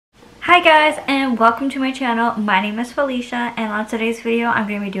Hi guys, and welcome to my channel. My name is Felicia, and on today's video I'm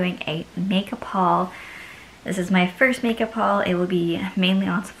going to be doing a makeup haul. This is my first makeup haul. It will be mainly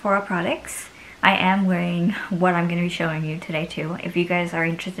on Sephora products. I am wearing what I'm going to be showing you today too. If you guys are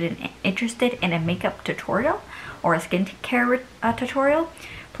interested in a makeup tutorial or a skincare tutorial,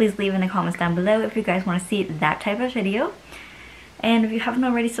 please leave in the comments down below if you guys want to see that type of video. And if you haven't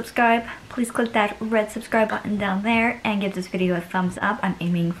already subscribed, please click that red subscribe button down there and give this video a thumbs up. I'm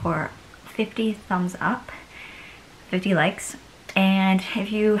aiming for 50 thumbs up, 50 likes. And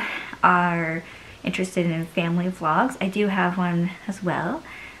if you are interested in family vlogs, I do have one as well.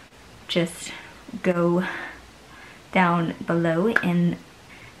 Just go down below in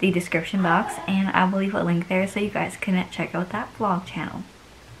the description box and I will leave a link there so you guys can check out that vlog channel.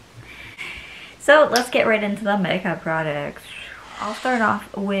 So let's get right into the makeup products. I'll start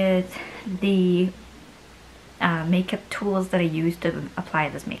off with the makeup tools that I use to apply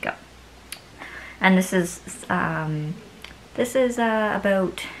this makeup. And this is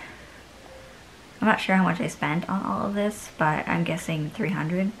about, I'm not sure how much I spent on all of this, but I'm guessing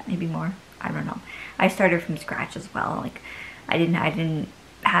 300, maybe more. I don't know. I started from scratch as well. Like I didn't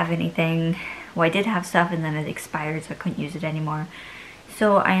have anything. Well, I did have stuff and then it expired, so I couldn't use it anymore.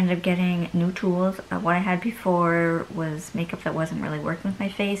 So I ended up getting new tools. What I had before was makeup that wasn't really working with my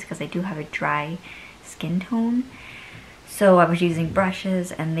face because I do have a dry skin tone. So I was using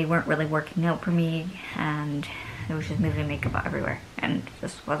brushes and they weren't really working out for me, and it was just moving makeup everywhere and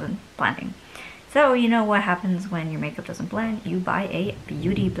just wasn't blending. So you know what happens when your makeup doesn't blend? You buy a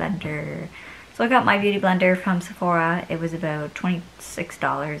beauty blender. So I got my beauty blender from Sephora. It was about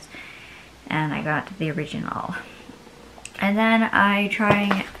 $26 and I got the original. And then I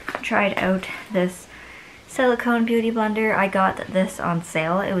tried out this silicone beauty blender. I got this on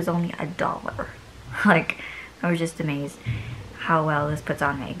sale. It was only $1. Like, I was just amazed how well this puts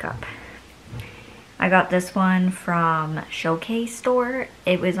on makeup. I got this one from Showcase store.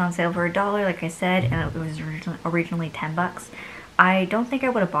 It was on sale for $1, like I said, and it was originally 10 bucks. I don't think I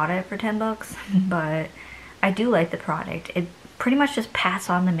would have bought it for 10 bucks, but I do like the product. It pretty much just pats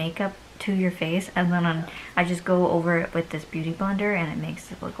on the makeup to your face, and then I just go over it with this beauty blender and it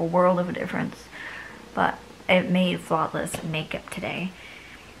makes like a world of a difference. But it made flawless makeup today.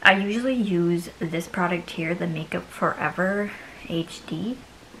 I usually use this product here, the Makeup Forever HD,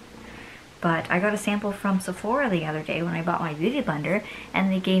 but I got a sample from Sephora the other day when I bought my beauty blender,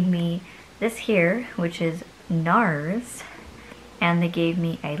 and they gave me this here, which is Nars, and they gave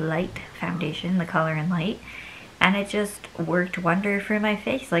me a light foundation, the color in light. And it just worked wonder for my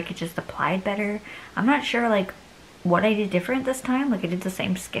face. Like, it just applied better. I'm not sure like what I did different this time. Like, I did the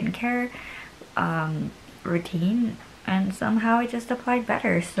same skincare routine and somehow it just applied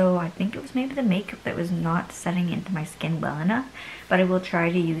better. So I think it was maybe the makeup that was not setting into my skin well enough. But I will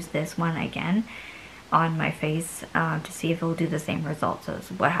try to use this one again on my face to see if it will do the same results as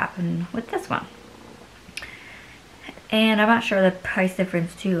what happened with this one. And I'm not sure the price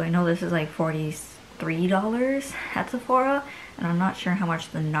difference too. I know this is like $43 at Sephora, and I'm not sure how much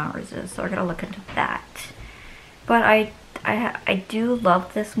the Nars is, so I gotta look into that. But I do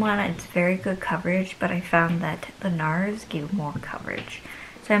love this one. It's very good coverage, but I found that the Nars give more coverage,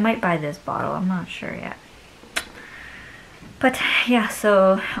 so I might buy this bottle. I'm not sure yet. But yeah,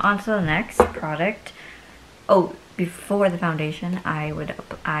 so on to the next product. Oh, before the foundation,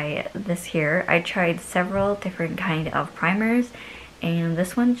 this here, I tried several different kind of primers, and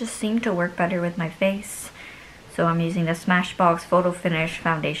this one just seemed to work better with my face. So I'm using the Smashbox Photo Finish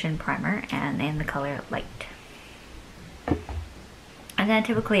Foundation Primer, and in the color Light. And then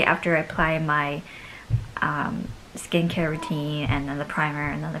typically after I apply my skincare routine and then the primer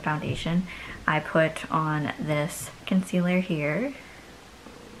and then the foundation, I put on this concealer here.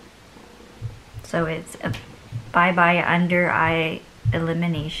 So it's a ByeBye Under Eye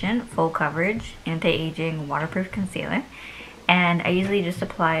Illumination Full Coverage Anti-Aging Waterproof Concealer. And I usually just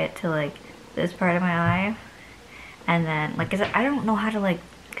apply it to like this part of my eye, and then like, I don't know how to like,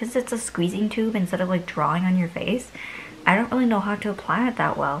 because it's a squeezing tube instead of like drawing on your face, I don't really know how to apply it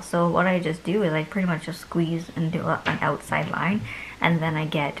that well. So what I just do is I pretty much just squeeze and do an outside line, and then I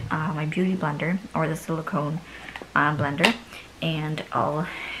get my beauty blender or the silicone blender, and I'll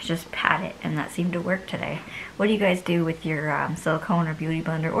just pat it, and that seemed to work today. What do you guys do with your silicone or beauty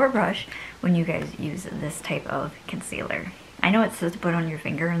blender or brush when you guys use this type of concealer? I know it says to put on your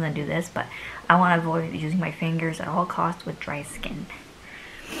finger and then do this, but I want to avoid using my fingers at all costs with dry skin.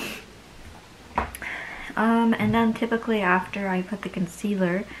 And then typically after I put the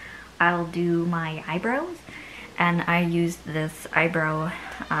concealer, I'll do my eyebrows, and I use this eyebrow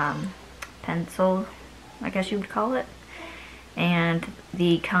pencil, I guess you would call it. and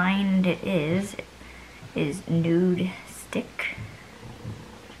the kind it is Nude Stick.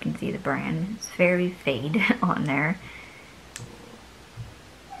 You can see the brand. It's very fade on there.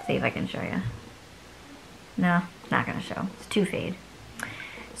 See if I can show you. No, not gonna show. It's too fade.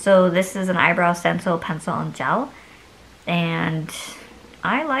 So this is an eyebrow stencil, pencil, and gel, and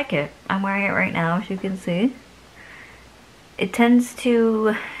I like it. I'm wearing it right now, as you can see. It tends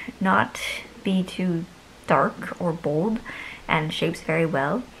to not be too dark or bold and shapes very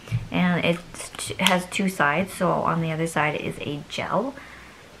well. And it has two sides, so on the other side is a gel.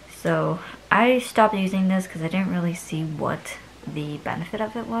 So I stopped using this because I didn't really see what the benefit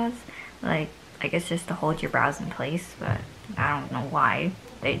of it was. Like, I guess just to hold your brows in place, but I don't know why.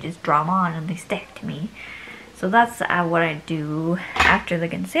 They just draw them on and they stick to me. So that's what I do after the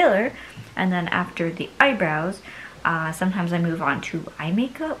concealer. And then after the eyebrows, sometimes I move on to eye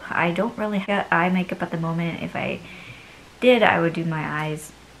makeup. I don't really have eye makeup at the moment. If I did, I would do my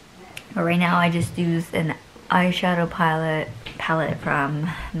eyes. But right now I just used an eyeshadow palette from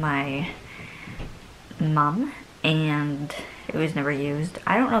my mom, and it was never used.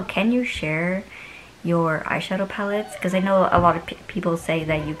 I don't know, can you share your eyeshadow palettes? Because I know a lot of people say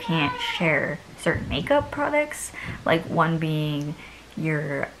that you can't share certain makeup products, like one being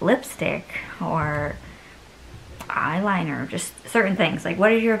your lipstick or eyeliner, just certain things. Like,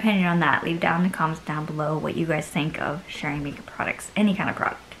 what is your opinion on that? Leave down in the comments down below what you guys think of sharing makeup products, any kind of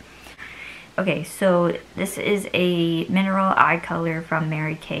product. Okay, so this is a mineral eye color from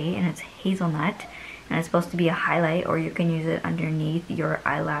Mary Kay, and it's hazelnut, and it's supposed to be a highlight, or you can use it underneath your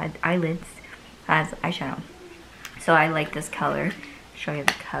eyelids as eyeshadow. So I like this color. Show you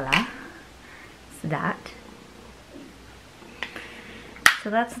the color. It's that. So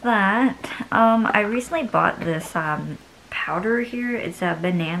that's that. I recently bought this powder here. It's a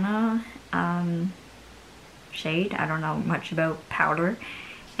banana shade. I don't know much about powder.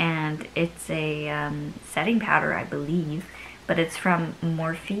 And it's a setting powder, I believe. But it's from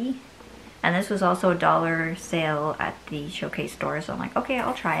Morphe. And this was also a $1 sale at the Showcase store. So I'm like, okay,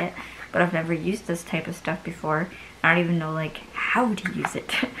 I'll try it. But I've never used this type of stuff before. I don't even know like how to use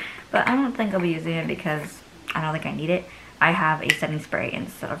it. But I don't think I'll be using it because I don't think I need it. I have a setting spray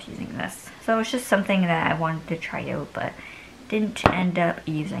instead of using this. So it's just something that I wanted to try out, but didn't end up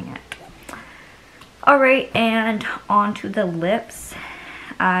using it. Alright, and on to the lips.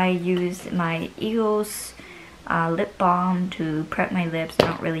 I use my Eagles lip balm to prep my lips. I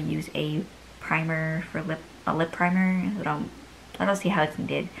don't really use a primer for a lip primer. I don't see how it's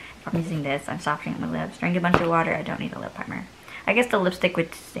needed. If I'm using this, I'm softening my lips. Drink a bunch of water, I don't need a lip primer. I guess the lipstick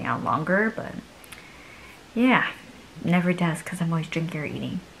would stay on longer, but yeah, never does because I'm always drinking or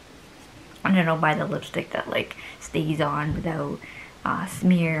eating. And I don't buy the lipstick that like stays on without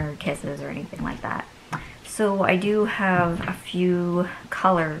smear or kisses or anything like that. So I do have a few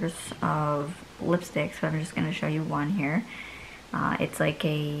colors of lipstick, so I'm just going to show you one here. It's like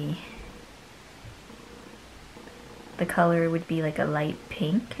the color would be like a light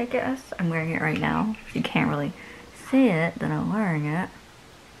pink, I guess. I'm wearing it right now. You can't really see it that I'm wearing it.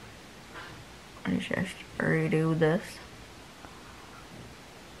 Let me just redo this.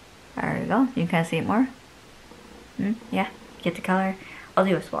 There you go. You can see it more. Yeah, get the color. I'll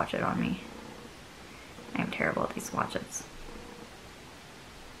do a swatch it on me. I'm terrible at these swatches.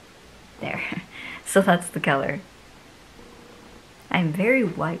 There. So that's the color. I'm very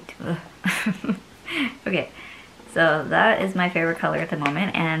white. Okay, so that is my favorite color at the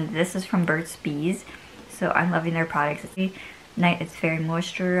moment, and this is from Burts Bees. So I'm loving their products. It's very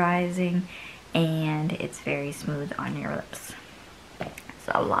moisturizing, and it's very smooth on your lips.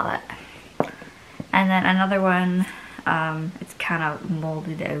 So I love it. And then another one, it's kind of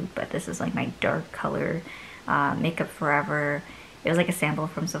molded out, but this is like my dark color Makeup Forever. It was like a sample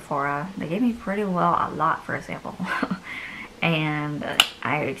from Sephora. They gave me pretty well a lot for a sample. And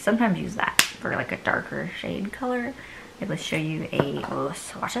I sometimes use that for like a darker shade color. I will show you a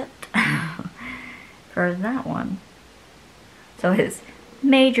swatch it for that one. So it's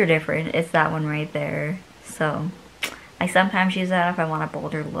major different. It's that one right there. So I sometimes use that if I want a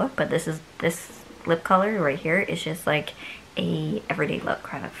bolder look, but this lip color right here is just like a everyday look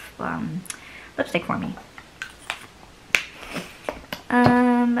kind of lipstick for me.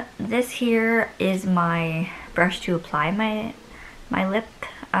 This here is my brush to apply my lip,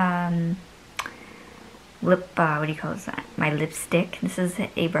 what do you call that? My lipstick. This is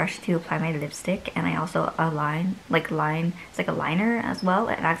a brush to apply my lipstick, and I also it's like a liner as well.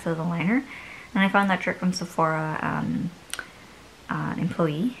 It acts as a liner, and I found that trick from Sephora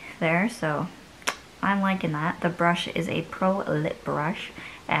employee there, so I'm liking that. The brush is a Pro Lip brush,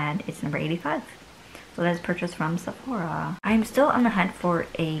 and it's number 85. So that's purchased from Sephora. I'm still on the hunt for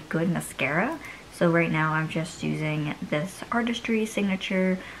a good mascara. So right now I'm just using this Artistry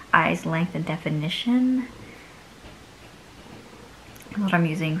Signature Eyes Length and Definition. What I'm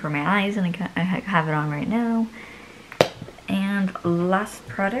using for my eyes, and I have it on right now. And last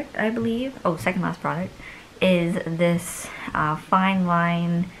product, I believe, second last product, is this fine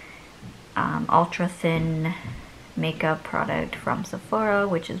line ultra thin makeup product from Sephora,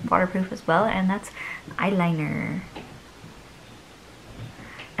 which is waterproof as well, and that's eyeliner.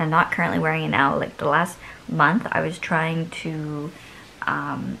 I'm not currently wearing it now. Like the last month I was trying to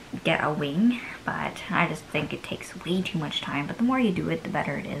get a wing, but I just think it takes way too much time, but the more you do it, the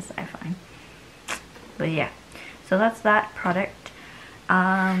better it is, I find. But yeah, so that's that product.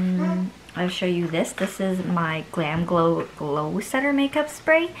 I'll show you this. This is my GlamGlow Glow Setter Makeup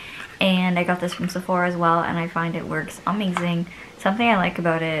Spray, and I got this from Sephora as well, and I find it works amazing. Something I like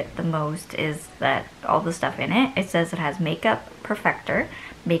about it the most is that all the stuff in it, it says it has Makeup Perfector,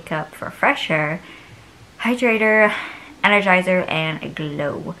 Makeup Refresher, Hydrator, Energizer, and a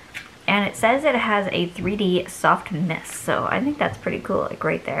Glow. And it says it has a 3D soft mist, so I think that's pretty cool, like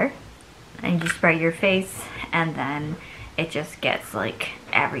right there. And you spray your face, and then it just gets like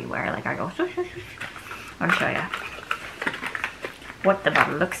everywhere. Like I go, I'll show you what the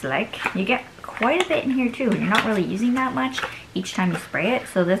bottle looks like. You get quite a bit in here too, and you're not really using that much each time you spray it.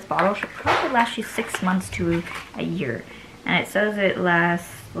 So this bottle should probably last you 6 months to a year. And it says it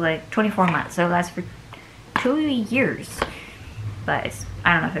lasts like 24 months, so it lasts for 2 years. But it's,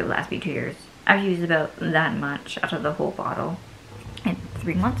 I don't know if it will last me 2 years. I've used about that much out of the whole bottle in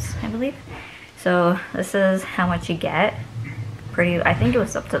 3 months, I believe. So this is how much you get. I think it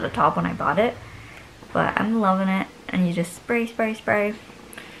was up to the top when I bought it, but I'm loving it. And you just spray, spray, spray,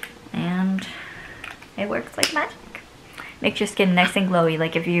 and it works like magic. Makes your skin nice and glowy.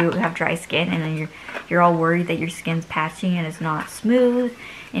 Like if you have dry skin and then you're all worried that your skin's patchy and it's not smooth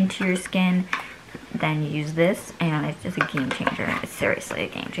into your skin, then you use this, and it's just a game changer. It's seriously a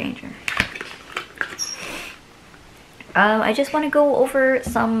game changer. I just want to go over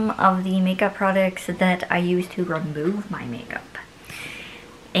some of the makeup products that I use to remove my makeup.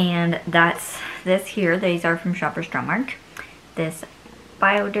 And that's this here. These are from Shoppers Drug Mart. This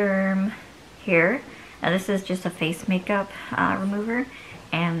Bioderma here. Now this is just a face makeup remover.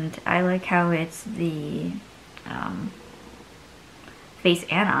 And I like how it's the face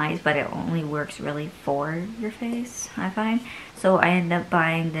and eyes, but it only works really for your face, I find. So I ended up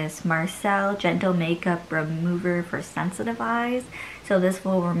buying this Marcelle Gentle Makeup Remover for sensitive eyes. So this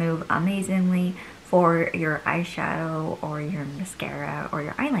will remove amazingly for your eyeshadow or your mascara or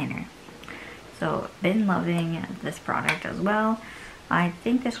your eyeliner. So been loving this product as well. I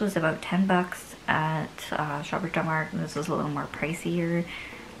think this was about 10 bucks at Shoppers Drug Mart. This is a little more pricier,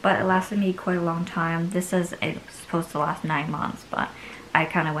 but it lasted me quite a long time. This says it's supposed to last 9 months, but I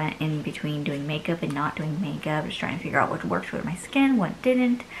kind of went in between doing makeup and not doing makeup, just trying to figure out what worked with my skin, what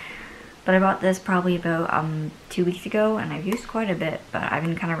didn't. But I bought this probably about 2 weeks ago, and I've used quite a bit, but I've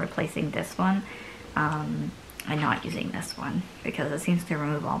been kind of replacing this one and not using this one because it seems to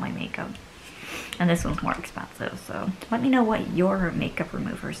remove all my makeup. And this one's more expensive, so let me know what your makeup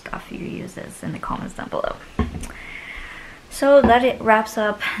remover stuff you uses in the comments down below. So that wraps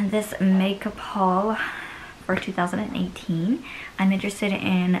up this makeup haul for 2018. I'm interested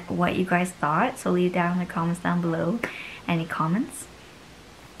in what you guys thought, so leave down in the comments down below any comments.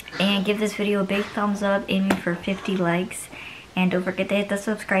 And give this video a big thumbs up, aiming for 50 likes. And don't forget to hit the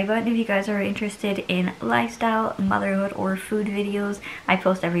subscribe button if you guys are interested in lifestyle, motherhood, or food videos. I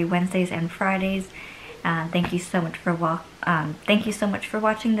post every Wednesdays and Fridays. Thank you so much for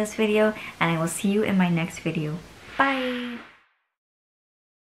watching this video, and I will see you in my next video. Bye.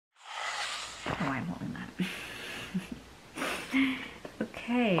 Oh, I'm holding that.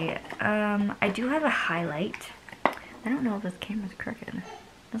 Okay, I do have a highlight. I don't know if this camera's crooked.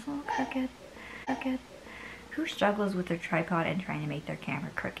 Does it look crooked? Crooked? Who struggles with their tripod and trying to make their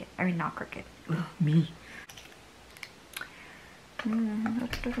camera crooked? I mean, not crooked. Ugh, me.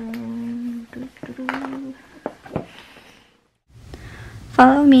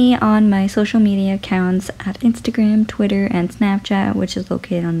 Follow me on my social media accounts at Instagram, Twitter, and Snapchat, which is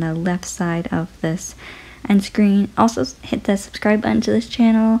located on the left side of this end screen. Also hit the subscribe button to this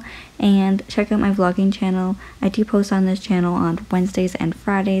channel and check out my vlogging channel. I do post on this channel on Wednesdays and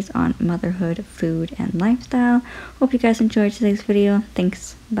Fridays on motherhood, food, and lifestyle. Hope you guys enjoyed today's video.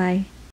 Thanks. Bye.